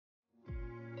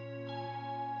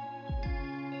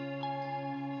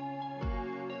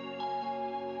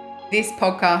This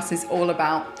podcast is all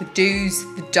about the do's,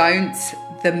 the don'ts,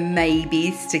 the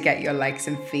maybes to get your legs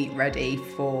and feet ready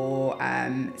for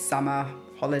summer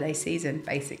holiday season,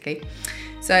 basically.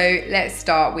 So let's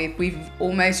start with, we've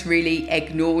almost really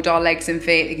ignored our legs and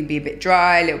feet. They can be a bit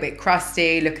dry, a little bit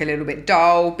crusty, look a little bit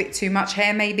dull, a bit too much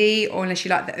hair maybe, or unless you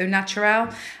like the au naturel.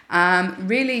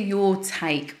 Really your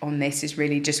take on this is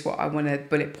really just what I want to,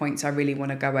 bullet points I really want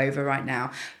to go over right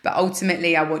now. But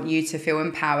ultimately I want you to feel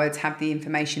empowered, to have the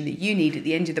information that you need at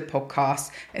the end of the podcast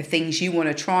of things you want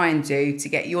to try and do to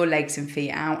get your legs and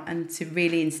feet out and to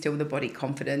really instill the body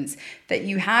confidence that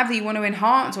you have, that you want to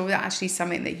enhance, or actually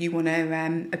something that you want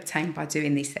to obtain by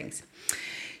doing these things.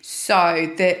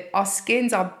 So our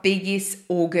skin's our biggest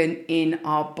organ in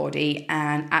our body,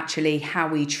 and actually how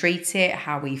we treat it,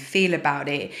 how we feel about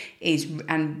it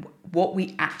and what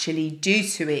we actually do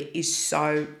to it is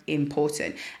so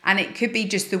important. And it could be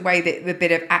just the way that the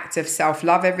bit of act of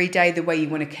self-love every day, the way you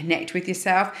want to connect with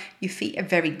yourself. Your feet are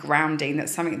very grounding.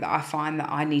 That's something that I find that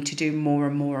I need to do more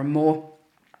and more and more.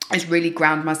 Is really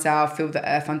ground myself, feel the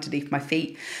earth underneath my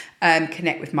feet,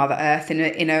 connect with Mother Earth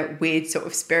in a weird sort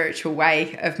of spiritual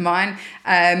way of mine.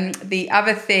 The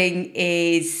other thing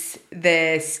is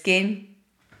the skin.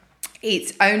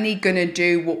 It's only going to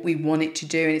do what we want it to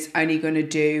do, and it's only going to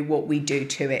do what we do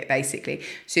to it, basically.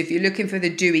 So if you're looking for the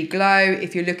dewy glow,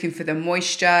 if you're looking for the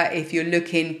moisture, if you're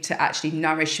looking to actually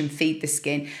nourish and feed the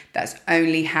skin, that's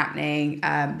only happening,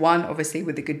 one, obviously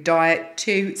with a good diet.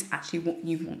 Two, it's actually what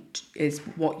you want is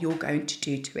what you're going to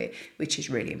do to it, which is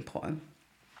really important.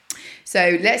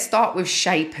 So let's start with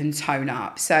shape and tone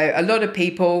up. So a lot of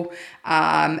people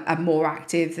are more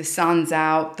active. The sun's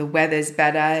out, the weather's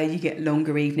better, you get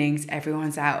longer evenings,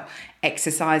 everyone's out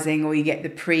exercising, or you get the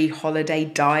pre-holiday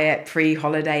diet,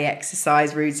 pre-holiday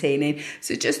exercise routine in.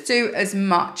 So just do as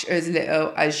much, as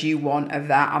little as you want of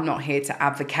that. I'm not here to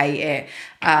advocate it,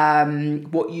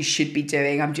 what you should be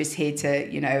doing. I'm just here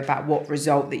to, about what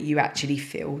result that you actually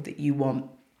feel that you want.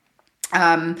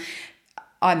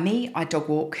 I dog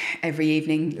walk every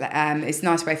evening. It's a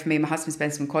nice way for me and my husband to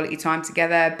spend some quality time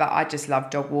together, but I just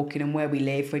love dog walking, and where we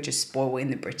live, we're just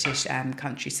spoiling the British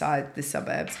countryside, the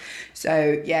suburbs.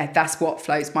 So yeah, that's what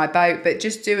floats my boat, but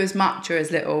just do as much or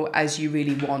as little as you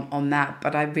really want on that.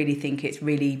 But I really think it's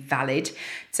really valid.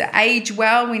 To age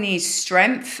well, we need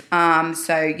strength.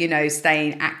 So,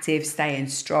 staying active, staying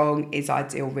strong is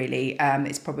ideal, really.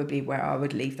 It's probably where I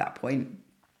would leave that point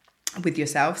with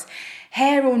yourselves.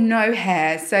 Hair or no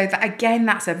hair. So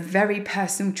that's a very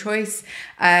personal choice.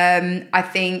 I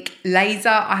think laser,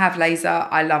 I have laser.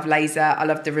 I love laser. I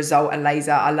love the result of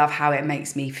laser. I love how it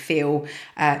makes me feel.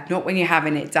 Not when you're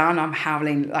having it done. I'm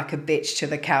howling like a bitch till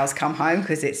the cows come home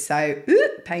because it's so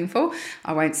painful.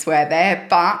 I won't swear there,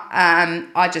 but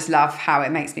I just love how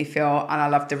it makes me feel, and I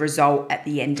love the result at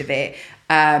the end of it.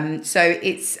 So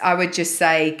I would just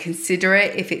say consider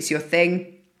it if it's your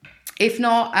thing. If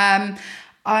not,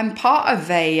 I'm part of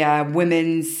a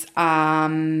women's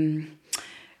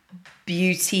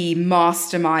beauty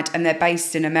mastermind, and they're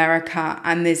based in America.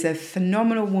 And there's a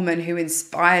phenomenal woman who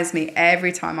inspires me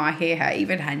every time I hear her.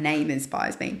 Even her name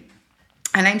inspires me.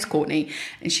 Her name's Courtney,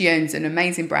 and she owns an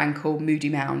amazing brand called Moody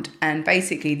Mound. And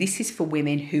basically, this is for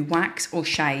women who wax or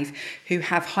shave, who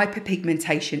have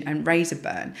hyperpigmentation and razor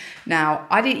burn. Now,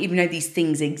 I didn't even know these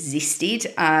things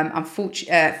existed.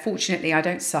 Fortunately, I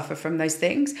don't suffer from those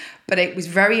things, but it was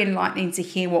very enlightening to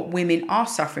hear what women are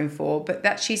suffering for. But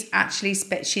that she's an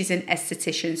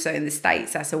esthetician. So in the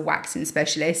States, that's a waxing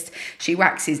specialist. She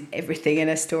waxes everything, and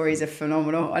her stories are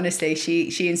phenomenal. Honestly,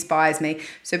 she inspires me.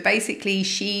 So basically,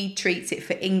 she treats it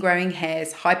for ingrowing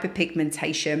hairs,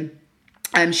 hyperpigmentation.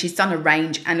 She's done a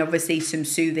range, and obviously some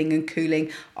soothing and cooling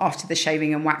after the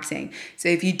shaving and waxing. So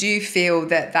if you do feel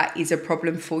that is a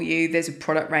problem for you, there's a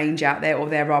product range out there, or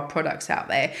there are products out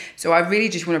there. So I really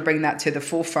just want to bring that to the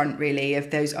forefront, really, of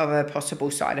those other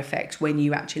possible side effects when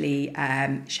you actually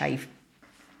shave.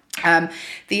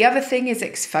 The other thing is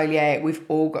exfoliate. We've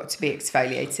all got to be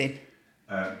exfoliating.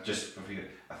 Just before you,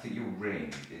 I think your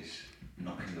ring is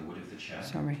knocking the wood of the chair.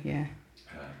 Sorry, yeah.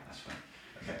 That's fine.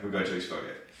 Okay, we'll go to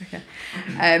exfoliate.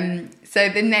 Okay. So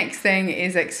the next thing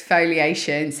is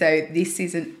exfoliation. So this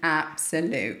is an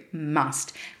absolute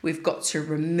must. We've got to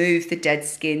remove the dead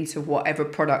skin, so whatever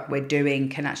product we're doing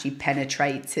can actually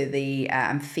penetrate to the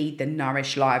and feed the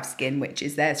nourished live skin, which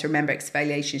is there. So remember,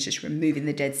 exfoliation is just removing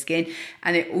the dead skin,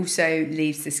 and it also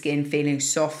leaves the skin feeling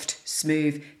soft,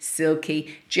 smooth,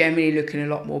 silky, generally looking a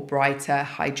lot more brighter,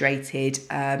 hydrated,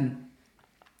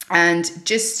 and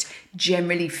just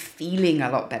generally feeling a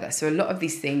lot better. So a lot of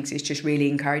these things is just really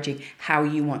encouraging how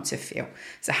you want to feel.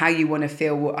 So how you want to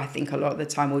feel, I think a lot of the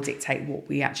time will dictate what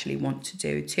we actually want to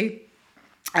do too.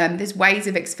 There's ways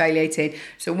of exfoliating.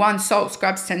 So one, salt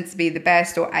scrubs tend to be the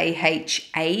best, or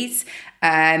AHAs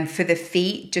for the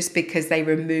feet, just because they're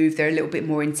a little bit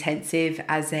more intensive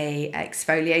as a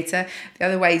exfoliator. The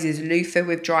other ways is loofah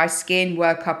with dry skin,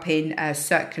 work up in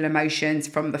circular motions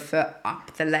from the foot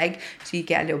up the leg, so you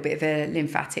get a little bit of a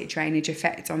lymphatic drainage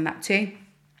effect on that too.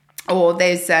 Or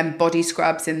there's body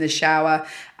scrubs in the shower.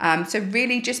 So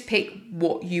really just pick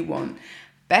what you want.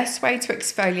 Best way to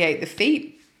exfoliate the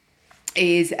feet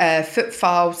is foot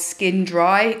file, skin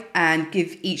dry, and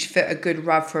give each foot a good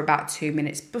rub for about 2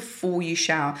 minutes before you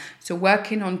shower. So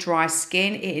working on dry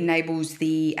skin, it enables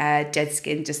the dead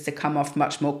skin just to come off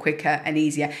much more quicker and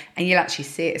easier, and you'll actually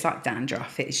see it. It's like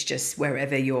dandruff. It's just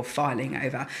wherever you're filing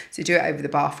over. So do it over the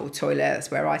bath or toilet. That's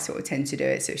where I sort of tend to do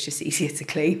it, so it's just easier to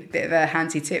clean. Bit of a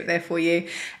handy tip there for you.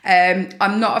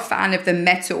 I'm not a fan of the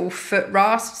metal foot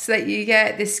rasps that you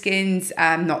get. The skin's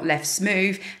not left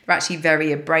smooth. They're actually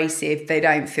very abrasive. They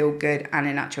don't feel good, and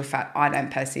in actual fact, I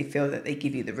don't personally feel that they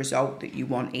give you the result that you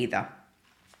want either.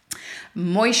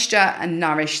 Moisture and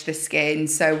nourish the skin.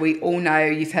 So we all know,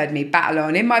 you've heard me battle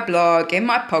on in my blog, in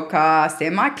my podcast,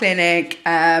 in my clinic,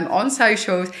 on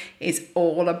socials. It's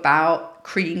all about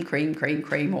cream,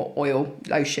 or oil,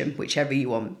 lotion, whichever you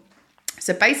want.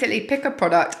 So basically pick a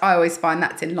product. I always find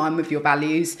that's in line with your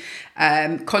values.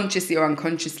 Consciously or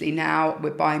unconsciously now, we're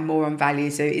buying more on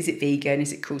value. So is it vegan?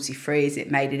 Is it cruelty-free? Is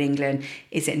it made in England?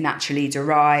 Is it naturally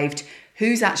derived?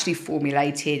 Who's actually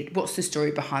formulated? What's the story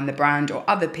behind the brand? Or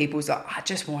other people's like, I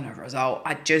just want a result.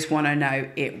 I just want to know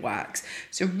it works.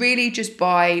 So really just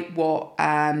buy what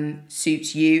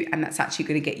suits you, and that's actually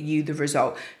going to get you the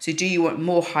result. So do you want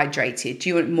more hydrated? Do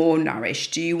you want more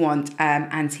nourished? Do you want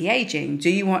anti-aging?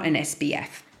 Do you want an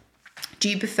SPF? Do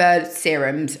you prefer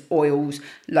serums, oils,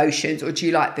 lotions, or do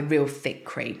you like the real thick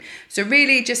cream? So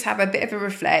really just have a bit of a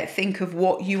reflect, think of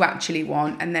what you actually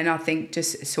want, and then I think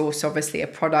just source obviously a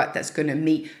product that's going to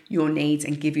meet your needs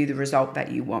and give you the result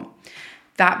that you want.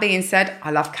 That being said, I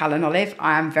love Callen Olive.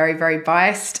 I am very, very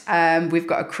biased. We've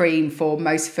got a cream for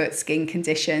most foot skin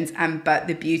conditions, but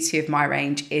the beauty of my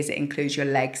range is it includes your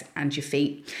legs and your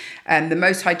feet. The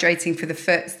most hydrating for the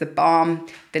foot is the balm.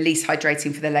 The least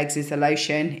hydrating for the legs is the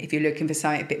lotion. If you're looking for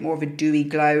something a bit more of a dewy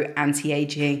glow,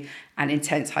 anti-aging and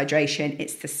intense hydration,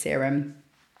 it's the serum.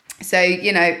 So,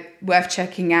 worth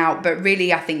checking out, but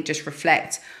really I think just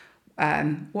reflect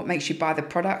what makes you buy the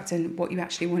product and what you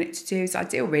actually want it to do is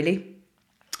ideal, really.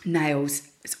 Nails.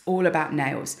 It's all about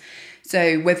nails.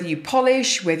 So whether you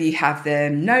polish, whether you have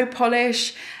them no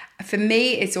polish, for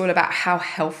me, it's all about how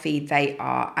healthy they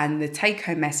are. And the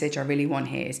take-home message I really want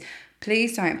here is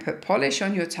please don't put polish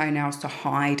on your toenails to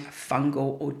hide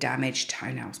fungal or damaged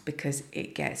toenails, because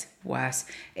it gets worse.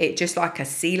 It just like a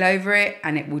seal over it,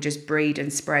 and it will just breed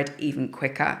and spread even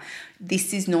quicker.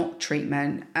 This is not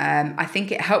treatment. I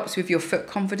think it helps with your foot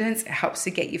confidence. It helps to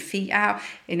get your feet out.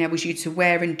 It enables you to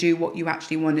wear and do what you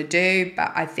actually want to do.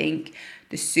 But I think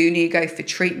the sooner you go for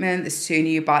treatment, the sooner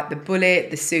you bite the bullet,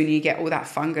 the sooner you get all that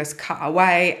fungus cut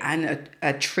away, and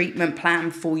a treatment plan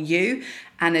for you,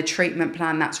 and a treatment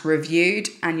plan that's reviewed,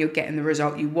 and you're getting the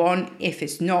result you want. If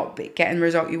it's not getting the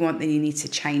result you want, then you need to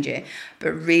change it.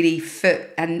 But really, foot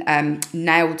and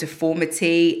nail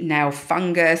deformity, nail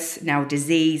fungus, nail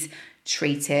disease,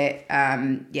 treat it.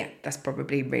 That's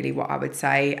probably really what I would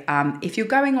say. If you're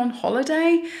going on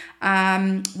holiday,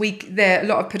 a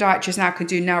lot of podiatrists now can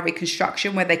do nail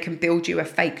reconstruction, where they can build you a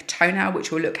fake toenail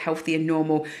which will look healthy and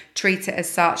normal, treat it as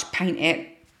such, paint it.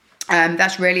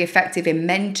 That's really effective in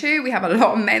men too. We have a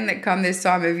lot of men that come this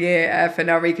time of year for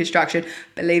nail reconstruction.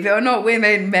 Believe it or not,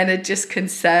 men are just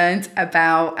concerned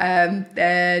about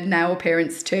their nail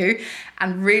appearance too.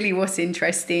 And really what's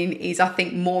interesting is I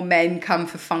think more men come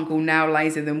for fungal nail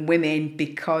laser than women,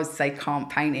 because they can't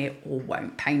paint it or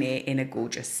won't paint it in a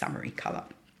gorgeous summery colour.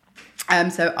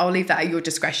 So I'll leave that at your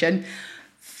discretion.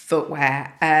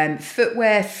 Footwear,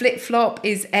 flip-flop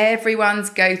is everyone's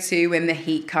go-to when the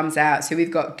heat comes out. So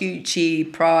we've got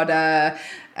Gucci, Prada,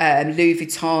 Louis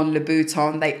Vuitton,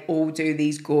 Louboutin. They all do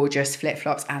these gorgeous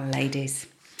flip-flops. And ladies,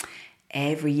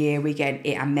 every year we get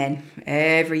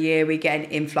an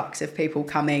influx of people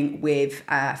coming with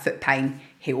foot pain,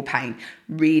 heel pain,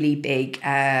 really big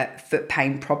foot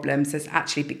pain problems. Has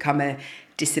actually become a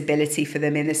disability for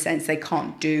them, in the sense they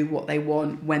can't do what they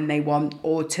want when they want,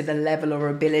 or to the level or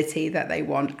ability that they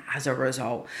want as a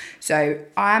result. So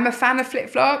I'm a fan of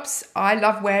flip-flops. I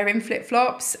love wearing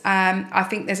flip-flops. I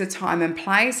think there's a time and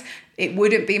place. It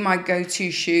wouldn't be my go-to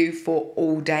shoe for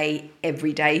all day,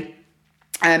 every day.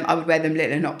 I would wear them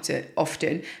little and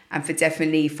often, and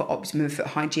definitely for optimum foot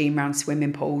hygiene around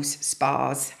swimming pools,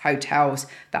 spas, hotels,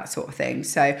 that sort of thing.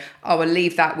 So I will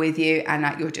leave that with you and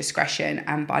at your discretion.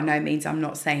 And by no means I'm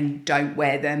not saying don't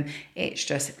wear them. It's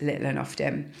just little and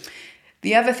often.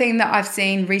 The other thing that I've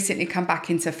seen recently come back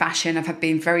into fashion, I've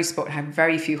been had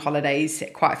very few holidays,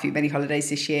 many holidays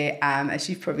this year, as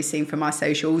you've probably seen from my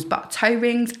socials, but toe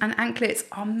rings and anklets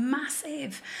are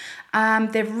massive.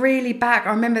 They're really back.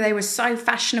 I remember they were so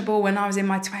fashionable when I was in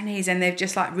my 20s, and they've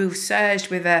just like real surged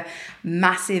with a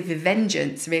massive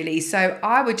vengeance, really. So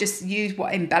I would just use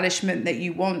what embellishment that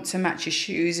you want to match your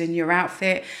shoes and your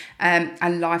outfit,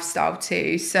 and lifestyle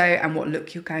too. So, and what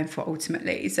look you're going for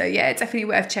ultimately. So yeah, definitely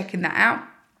worth checking that out.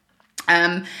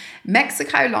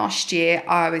 Mexico last year,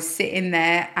 I was sitting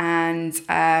there and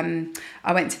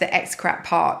I went to the Xcaret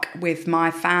Park with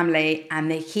my family, and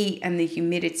the heat and the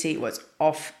humidity was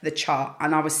off the chart.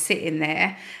 And I was sitting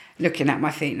there looking at my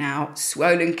feet now,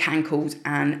 swollen cankles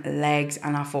and legs.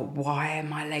 And I thought, why are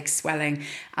my legs swelling?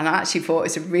 And I actually thought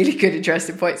it's a really good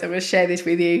interesting point. So I'm going to share this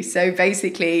with you. So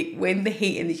basically, when the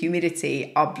heat and the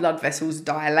humidity, our blood vessels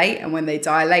dilate. And when they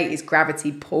dilate, is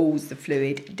gravity pulls the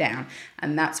fluid down.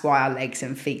 And that's why our legs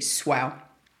and feet swell.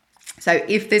 So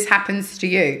if this happens to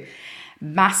you,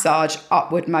 massage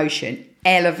upward motion,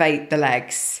 elevate the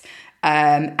legs.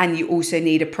 And you also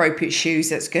need appropriate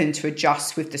shoes that's going to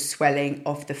adjust with the swelling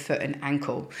of the foot and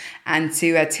ankle. And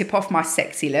to tip off my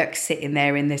sexy look, sitting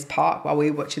there in this park while we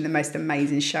were watching the most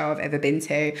amazing show I've ever been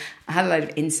to, I had a load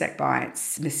of insect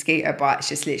bites, mosquito bites,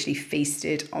 just literally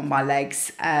feasted on my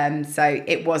legs. So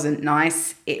it wasn't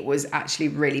nice. It was actually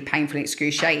really painful and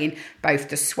excruciating, both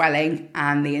the swelling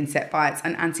and the insect bites.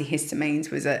 And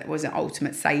antihistamines was an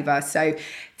ultimate saver. So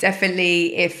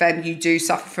definitely, if you do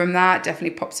suffer from that,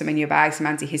 definitely pop some in your bag, some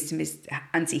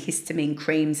antihistamine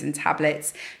creams and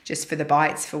tablets just for the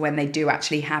bites, for when they do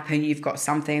actually happen. You've got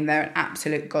something. They're an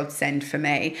absolute godsend for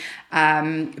me.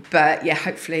 But yeah,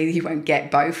 hopefully you won't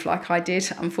get both like I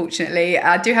did, unfortunately.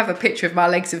 I do have a picture of my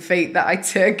legs and feet that I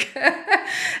took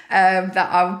that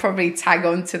I'll probably tag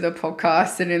on to the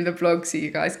podcast and in the blog, so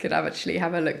you guys could actually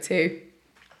have a look too.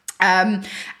 And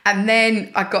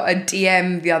then I got a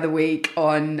DM the other week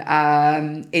on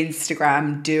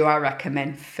Instagram. Do I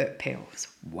recommend foot pills?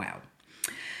 Well,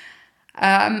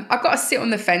 I've got to sit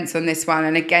on the fence on this one.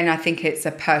 And again, I think it's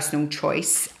a personal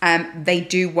choice. They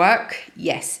do work.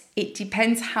 Yes, it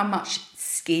depends how much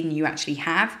skin you actually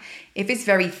have. If it's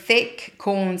very thick,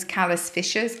 corns, callus,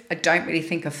 fissures, I don't really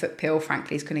think a foot pill,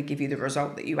 frankly, is going to give you the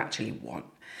result that you actually want.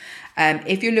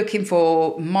 If you're looking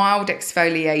for mild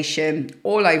exfoliation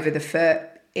all over the foot,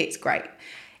 it's great.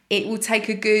 It will take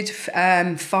a good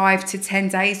 5 to 10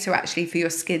 days for your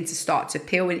skin to start to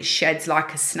peel, and it sheds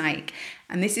like a snake.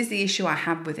 And this is the issue I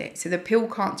have with it. So the pill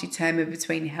can't determine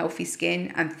between healthy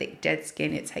skin and thick, dead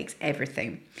skin. It takes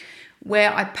everything.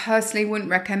 Where I personally wouldn't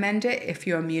recommend it if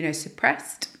you're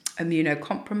immunosuppressed,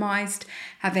 immunocompromised,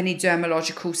 have any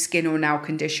dermatological skin or nail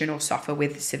condition, or suffer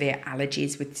with severe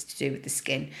allergies to do with the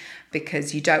skin,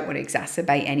 because you don't want to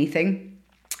exacerbate anything.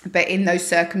 But in those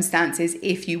circumstances,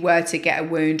 if you were to get a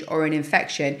wound or an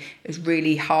infection, it's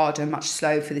really hard and much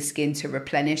slower for the skin to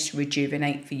replenish,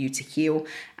 rejuvenate, for you to heal,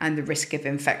 and the risk of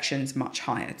infections much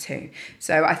higher too.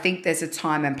 So I think there's a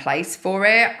time and place for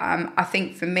it. I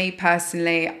think for me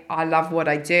personally, I love what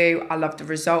I do. I love the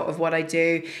result of what I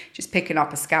do. Just picking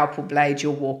up a scalpel blade,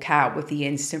 you'll walk out with the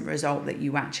instant result that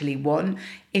you actually want.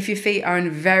 If your feet are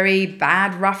in very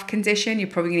bad, rough condition, you're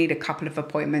probably going to need a couple of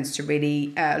appointments to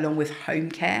really, along with home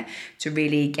care, to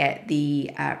really get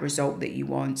the result that you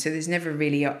want. So there's never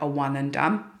really a one and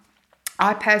done.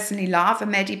 I personally love a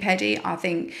Medi-Pedi. I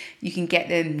think you can get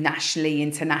them nationally,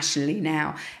 internationally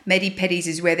now. Medi-Pedis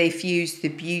is where they fuse the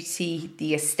beauty,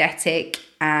 the aesthetic,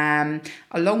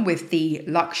 along with the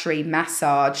luxury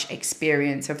massage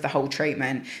experience of the whole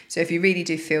treatment. So if you really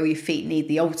do feel your feet need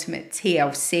the ultimate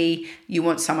TLC, you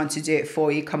want someone to do it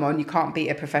for you, come on, you can't beat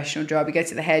a professional job. You go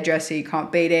to the hairdresser, you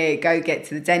can't beat it. Go get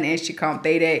to the dentist, you can't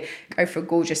beat it. Go for a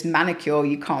gorgeous manicure,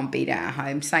 you can't beat it at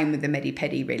home. Same with the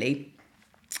Medi-Pedi, really.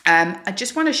 I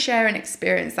just want to share an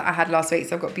experience that I had last week.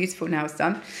 So I've got beautiful nails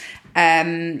done.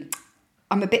 I'm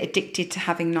a bit addicted to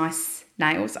having nice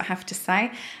nails, I have to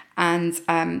say. And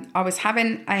I was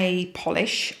having a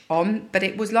polish on, but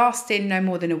it was lasting no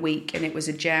more than a week, and it was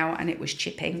a gel and it was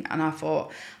chipping. And I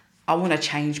thought, I want to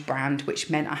change brand, which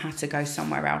meant I had to go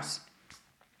somewhere else.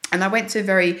 And I went to a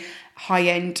very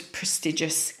high-end,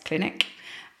 prestigious clinic,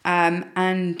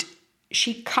 and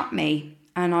she cut me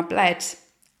and I bled.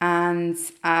 And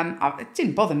it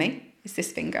didn't bother me. It's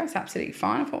this finger. It's absolutely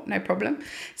fine. I thought, no problem.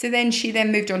 So then she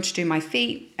moved on to do my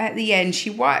feet. At the end, she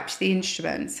wiped the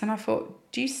instruments. And I thought,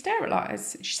 do you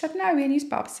sterilise? She said, no, we only use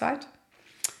barbicide.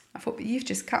 I thought, but you've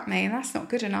just cut me and that's not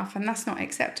good enough and that's not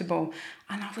acceptable.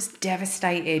 And I was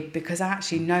devastated because I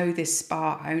actually know this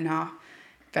spa owner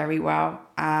very well.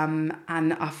 And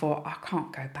I thought, I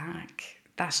can't go back.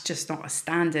 That's just not a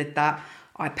standard that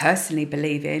I personally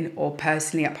believe in or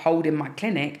personally uphold in my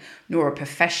clinic, nor a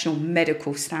professional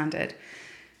medical standard.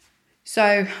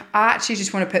 So I actually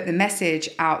just want to put the message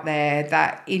out there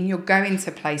that in your going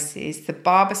to places, the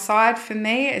barbicide for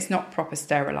me is not proper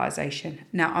sterilisation.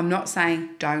 Now, I'm not saying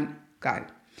don't go.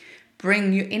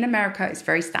 In America, it's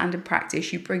very standard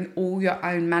practice. You bring all your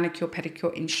own manicure,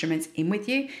 pedicure instruments in with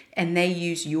you and they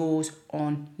use yours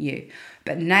on you.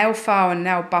 But nail file and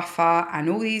nail buffer and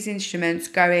all these instruments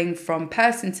going from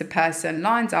person to person,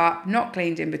 lined up, not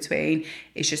cleaned in between,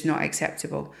 is just not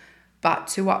acceptable. But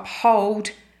to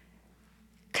uphold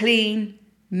clean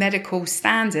medical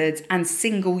standards and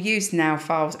single-use nail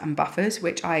files and buffers,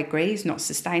 which I agree is not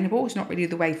sustainable, it's not really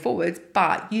the way forward,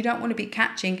 but you don't want to be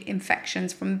catching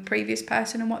infections from the previous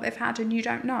person and what they've had and you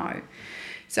don't know.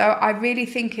 So I really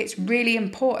think it's really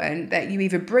important that you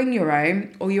either bring your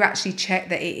own or you actually check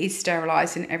that it is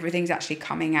sterilised and everything's actually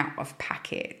coming out of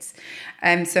packets.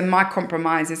 So my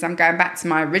compromise is I'm going back to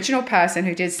my original person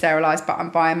who did sterilise, but I'm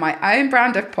buying my own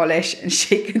brand of polish and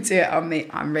she can do it on me.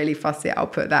 I'm really fussy. I'll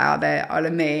put that out there. I'll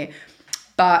admit.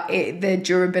 But the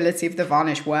durability of the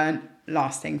varnish weren't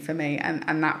lasting for me.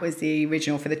 And that was the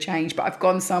original for the change. But I've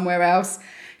gone somewhere else.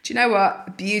 Do you know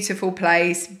what? Beautiful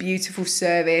place, beautiful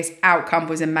service, outcome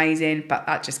was amazing, but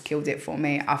that just killed it for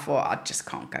me. I thought I just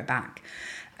can't go back.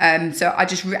 So I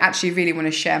just actually really want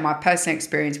to share my personal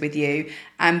experience with you.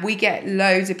 And we get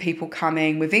loads of people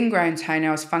coming with ingrown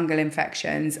toenails, fungal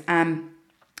infections.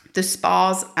 The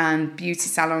spas and beauty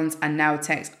salons and nail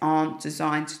techs aren't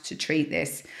designed to treat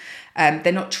this.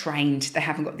 They're not trained. They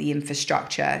haven't got the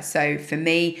infrastructure. So for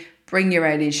me, bring your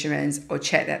own instruments or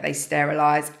check that they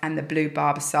sterilise, and the blue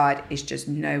barbicide is just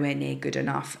nowhere near good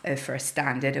enough for a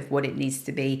standard of what it needs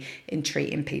to be in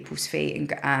treating people's feet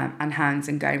and hands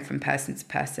and going from person to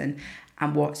person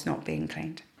and what's not being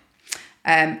cleaned.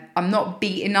 I'm not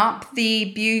beating up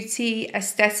the beauty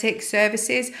aesthetic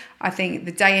services. I think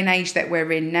the day and age that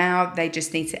we're in now, they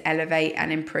just need to elevate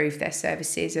and improve their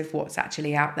services of what's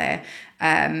actually out there,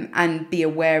 and be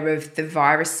aware of the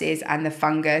viruses and the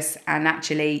fungus. And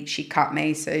actually, she cut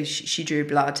me, so she drew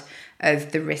blood,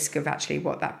 of the risk of actually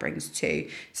what that brings to.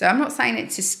 So I'm not saying it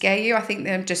to scare you. I think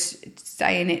that I'm just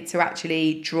saying it to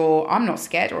actually draw, I'm not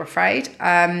scared or afraid,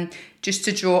 just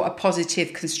to draw a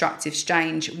positive, constructive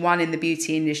change, one, in the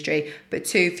beauty industry, but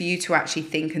two, for you to actually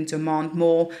think and demand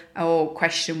more or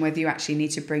question whether you actually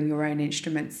need to bring your own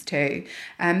instruments too.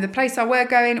 The place I were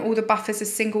going, all the buffers are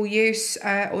single use,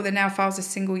 all the nail files are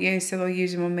single use, so they'll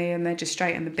use them on me and they're just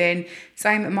straight in the bin.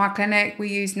 Same at my clinic, we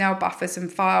use nail buffers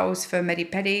and files for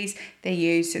medi-pedis. They're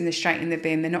used and they're straight in the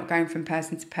bin. They're not going from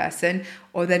person to person,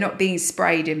 or they're not being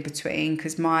sprayed in between,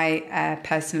 because my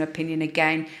personal opinion,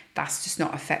 again, that's just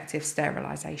not effective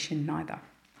sterilisation neither.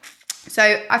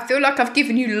 So I feel like I've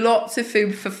given you lots of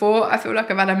food for thought. I feel like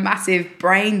I've had a massive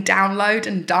brain download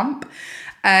and dump.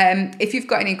 If you've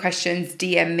got any questions,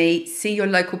 DM me. See your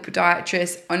local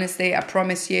podiatrist. Honestly, I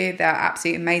promise you, they're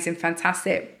absolutely amazing,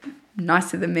 fantastic,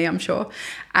 nicer than me, I'm sure.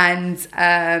 And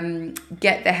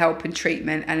get the help and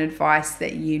treatment and advice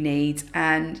that you need.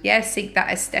 And yeah, seek that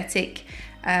aesthetic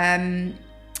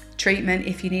treatment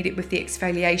if you need it, with the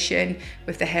exfoliation,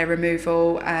 with the hair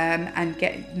removal, and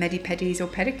get medi-pedis or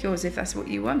pedicures if that's what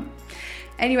you want.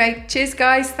 Anyway, cheers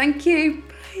guys, thank you.